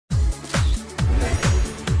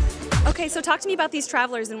Okay, so talk to me about these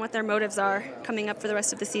travelers and what their motives are coming up for the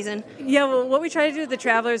rest of the season. Yeah, well, what we try to do with the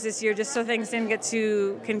travelers this year, just so things didn't get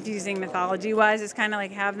too confusing mythology-wise, is kind of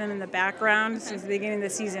like have them in the background since the beginning of the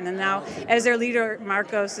season. And now, as their leader,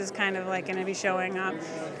 Markos, is kind of like going to be showing up,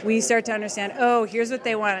 we start to understand, oh, here's what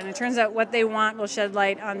they want. And it turns out what they want will shed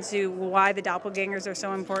light onto why the doppelgangers are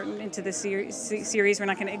so important into the series. We're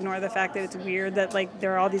not going to ignore the fact that it's weird that like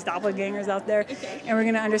there are all these doppelgangers out there. And we're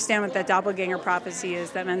going to understand what that doppelganger prophecy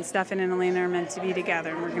is, that meant Stefan and Elena are meant to be together,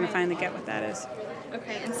 and we're going to finally get what that is.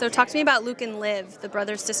 Okay, and so talk to me about Luke and Liv, the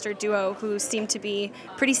brother-sister duo who seem to be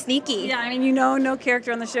pretty sneaky. Yeah, I mean, you know, no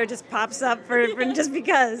character on the show just pops up for just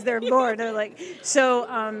because they're bored. They're like, so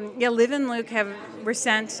yeah, Liv and Luke were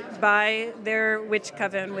sent by their witch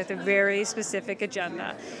coven with a very specific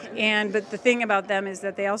agenda. But the thing about them is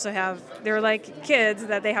that they also they're like kids,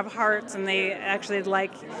 that they have hearts, and they actually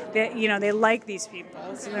they like these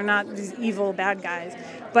people. So they're not these evil bad guys,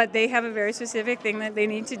 but they have a very specific thing that they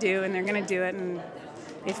need to do, and they're going to do it. And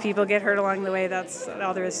if people get hurt along the way, that's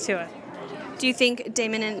all there is to it. Do you think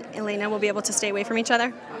Damon and Elena will be able to stay away from each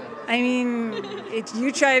other? I mean,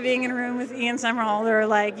 you try being in a room with Ian Somerhalder,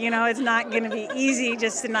 like, you know, it's not going to be easy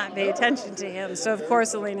just to not pay attention to him. So, of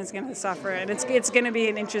course, Elena's going to suffer, and it's going to be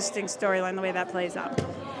an interesting storyline the way that plays out.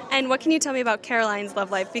 And what can you tell me about Caroline's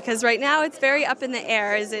love life? Because right now it's very up in the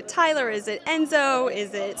air. Is it Tyler? Is it Enzo?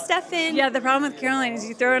 Is it Stefan? Yeah, the problem with Caroline is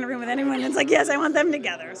you throw her in a room with anyone and it's like, yes, I want them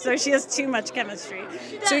together. So she has too much chemistry.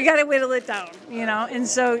 So you got to whittle it down, you know. And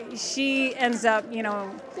so she ends up, you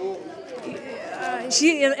know,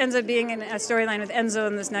 she ends up being in a storyline with Enzo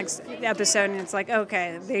in this next episode, and it's like,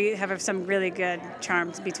 okay, they have some really good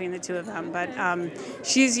charms between the two of them. But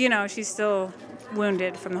she's still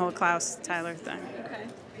wounded from the whole Klaus-Tyler thing.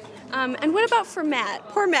 And what about for Matt?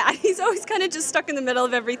 Poor Matt. He's always kind of just stuck in the middle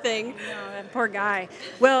of everything. No, that poor guy.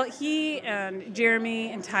 Well, he and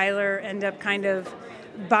Jeremy and Tyler end up kind of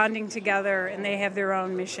bonding together, and they have their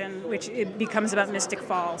own mission, which it becomes about Mystic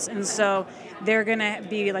Falls. And so they're going to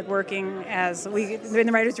be like working as in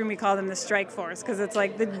the writers' room we call them the strike force, because it's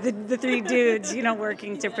like the three dudes, you know,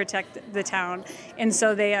 working to protect the town. And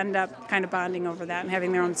so they end up kind of bonding over that and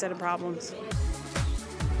having their own set of problems.